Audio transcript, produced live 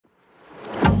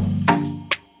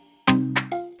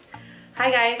Hi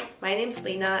guys, my name's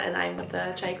Lena and I'm with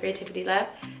the Chai Creativity Lab,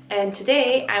 and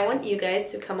today I want you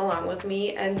guys to come along with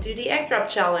me and do the egg drop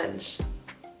challenge.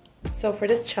 So for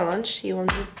this challenge you will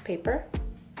need paper,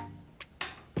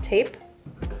 tape,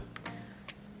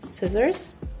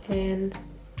 scissors, and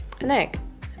an egg.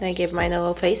 And I gave mine a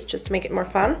little face just to make it more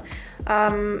fun.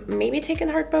 Maybe take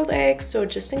a hard-boiled egg, so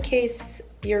just in case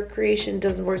your creation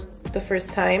doesn't work the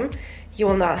first time, you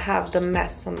will not have the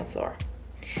mess on the floor.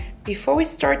 Before we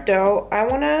start though, I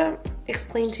want to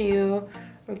explain to you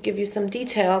or give you some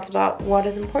details about what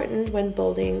is important when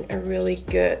building a really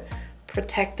good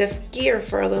protective gear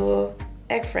for a little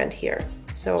egg friend here.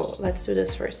 So let's do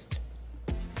this first.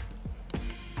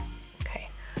 Okay,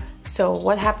 so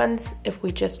what happens if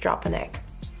we just drop an egg?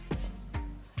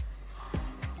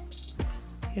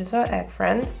 Here's our egg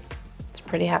friend. It's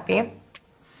pretty happy.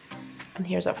 And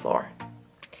here's our floor.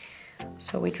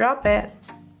 So we drop it,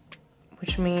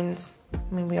 which means,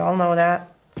 we all know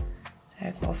that the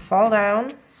egg will fall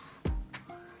down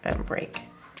and break.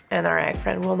 And our egg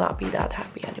friend will not be that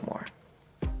happy anymore.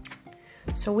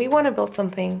 So we want to build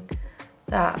something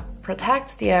that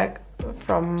protects the egg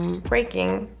from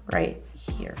breaking right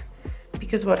here.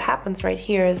 Because what happens right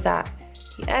here is that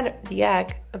the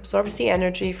egg absorbs the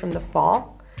energy from the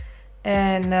fall.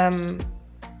 And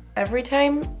every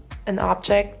time an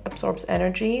object absorbs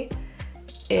energy,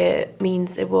 it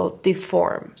means it will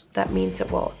deform. That means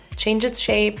it will change its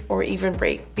shape or even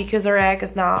break, because our egg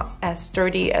is not as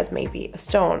sturdy as maybe a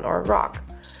stone or a rock.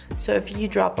 So if you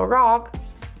drop a rock,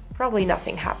 probably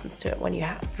nothing happens to it when you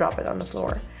drop it on the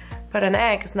floor. But an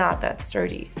egg is not that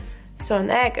sturdy. So an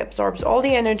egg absorbs all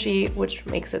the energy, which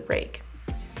makes it break.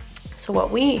 So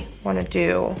what we want to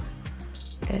do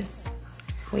is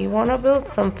we want to build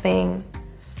something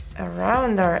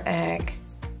around our egg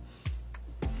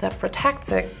that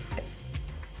protects it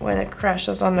when it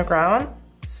crashes on the ground,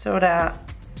 so that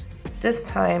this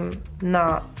time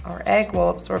not our egg will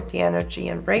absorb the energy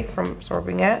and break from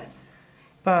absorbing it,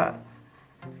 but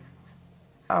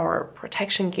our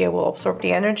protection gear will absorb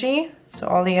the energy, so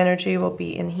all the energy will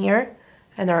be in here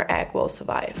and our egg will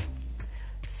survive.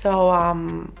 So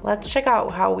let's check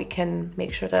out how we can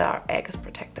make sure that our egg is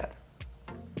protected.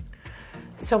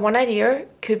 So one idea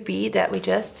could be that we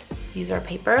just use our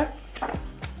paper.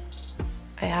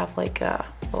 I have like a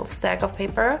little stack of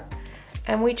paper,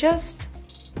 and we just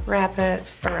wrap it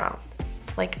around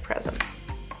like a present.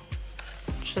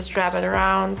 Just wrap it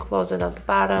around, close it at the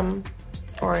bottom,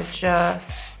 or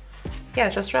just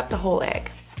wrap the whole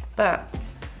egg. But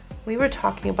we were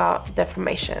talking about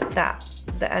deformation, that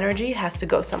the energy has to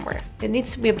go somewhere. It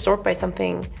needs to be absorbed by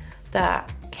something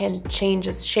that can change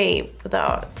its shape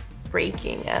without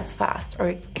breaking as fast, or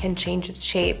it can change its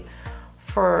shape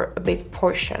for a big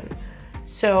portion.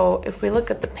 So if we look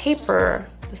at the paper,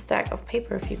 the stack of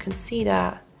paper, if you can see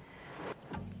that,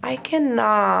 it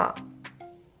cannot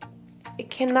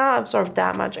absorb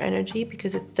that much energy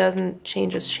because it doesn't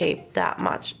change its shape that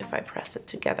much if I press it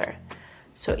together.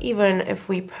 So even if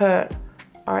we put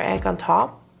our egg on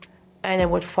top and it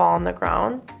would fall on the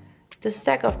ground, the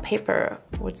stack of paper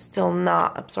would still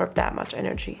not absorb that much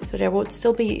energy. So there would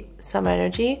still be some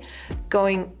energy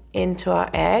going into our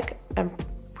egg, and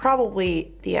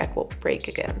probably the egg will break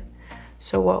again.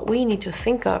 So what we need to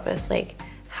think of is like,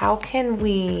 how can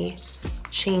we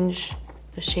change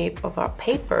the shape of our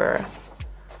paper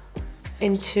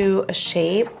into a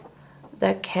shape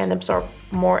that can absorb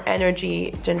more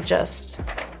energy than just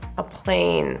a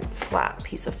plain flat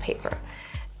piece of paper?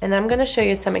 And I'm gonna show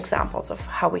you some examples of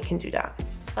how we can do that.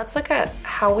 Let's look at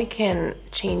how we can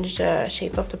change the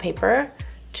shape of the paper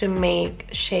to make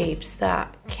shapes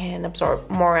that can absorb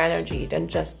more energy than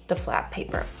just the flat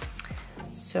paper.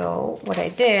 So what I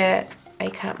did, I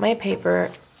cut my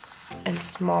paper in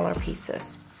smaller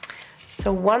pieces.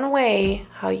 So one way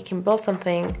how you can build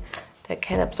something that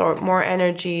can absorb more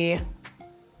energy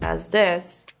as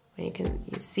this, when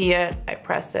you see it, I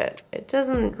press it, it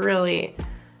doesn't really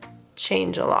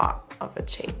change a lot of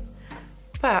its shape.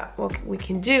 But what we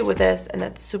can do with this, and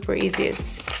that's super easy,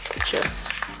 is just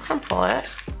crumple it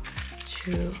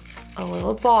to a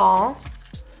little ball.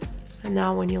 And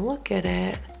now when you look at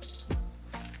it,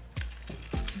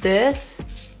 this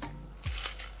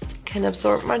can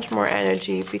absorb much more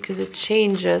energy because it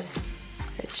changes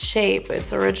its shape,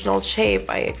 its original shape.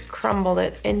 I crumbled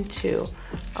it into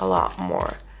a lot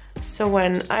more. So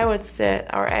when I would sit,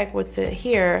 our egg would sit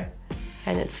here,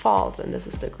 and it falls, and this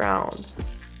is the ground,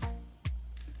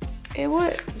 it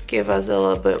would give us a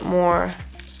little bit more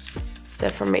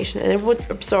deformation, and it would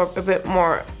absorb a bit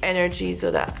more energy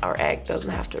so that our egg doesn't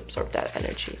have to absorb that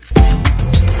energy.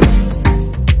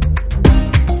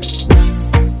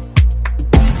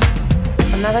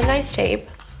 Another nice shape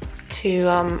to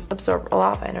absorb a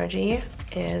lot of energy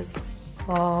is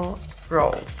ball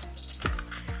rolls.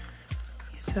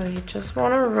 So you just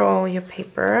want to roll your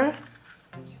paper.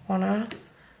 You want to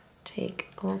take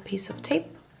a little piece of tape,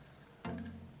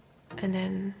 and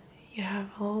then you have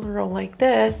a little roll like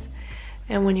this,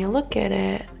 and when you look at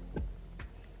it,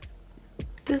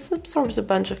 this absorbs a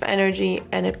bunch of energy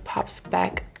and it pops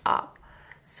back up.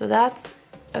 So that's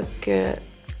a good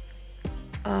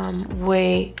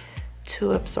way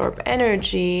to absorb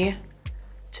energy,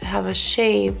 to have a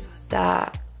shape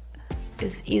that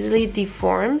is easily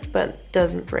deformed but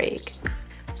doesn't break.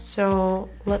 So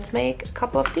let's make a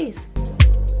couple of these.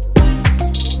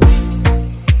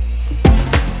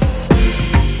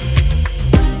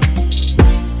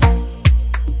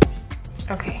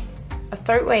 Okay, a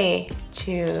third way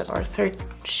or third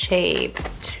shape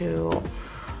to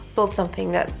build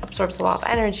something that absorbs a lot of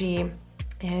energy,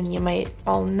 and you might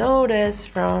all notice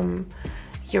from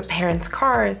your parents'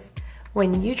 cars,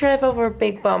 when you drive over a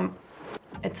big bump,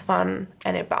 it's fun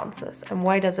and it bounces. And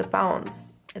why does it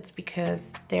bounce? It's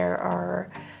because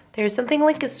there's something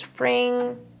like a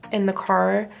spring in the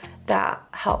car that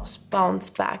helps bounce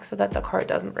back so that the car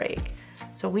doesn't break.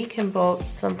 So we can build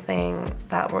something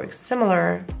that works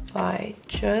similar by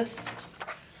just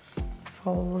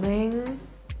folding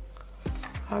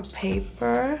our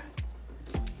paper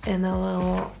in a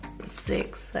little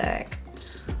zigzag,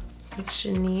 which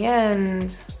in the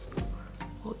end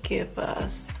will give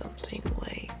us something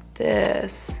like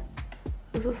this.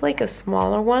 This is like a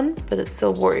smaller one, but it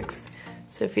still works.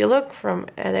 So if you look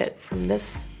at it from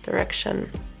this direction,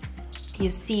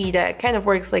 you see that it kind of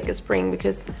works like a spring,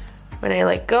 because when I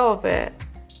let go of it,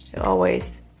 it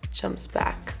always jumps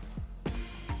back.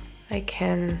 I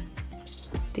can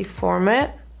deform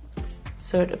it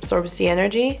so it absorbs the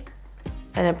energy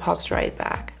and it pops right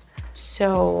back.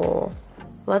 So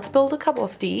let's build a couple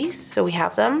of these so we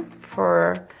have them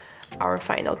for our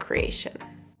final creation.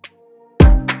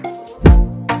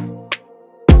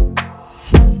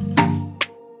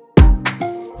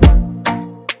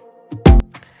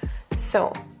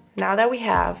 So now that we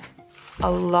have a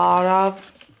lot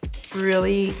of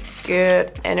really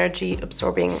good energy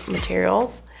absorbing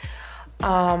materials,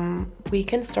 we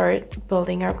can start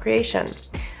building our creation.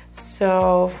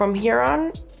 So from here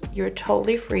on, you're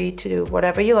totally free to do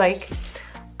whatever you like,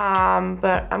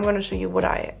 but I'm gonna show you what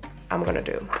I'm gonna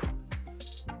do.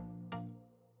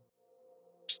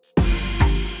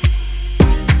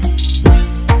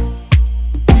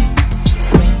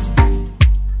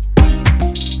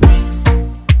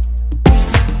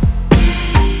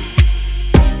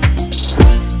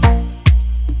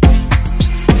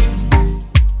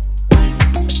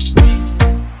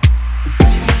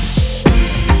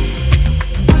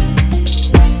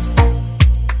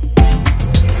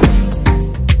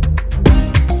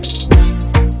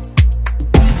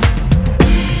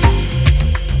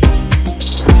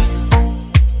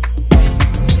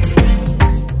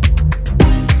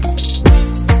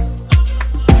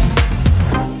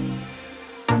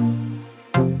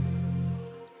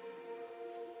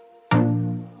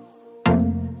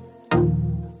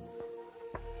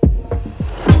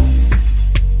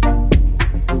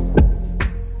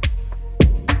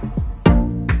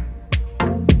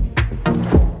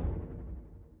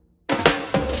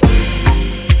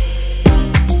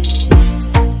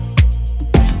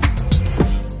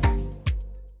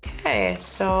 Okay,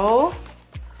 so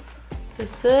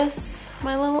this is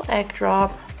my little egg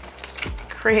drop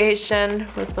creation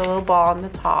with the little ball on the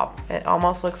top. It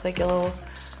almost looks like a little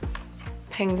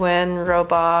penguin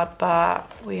robot,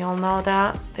 but we all know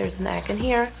that there's an egg in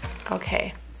here.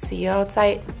 Okay, see you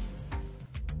outside.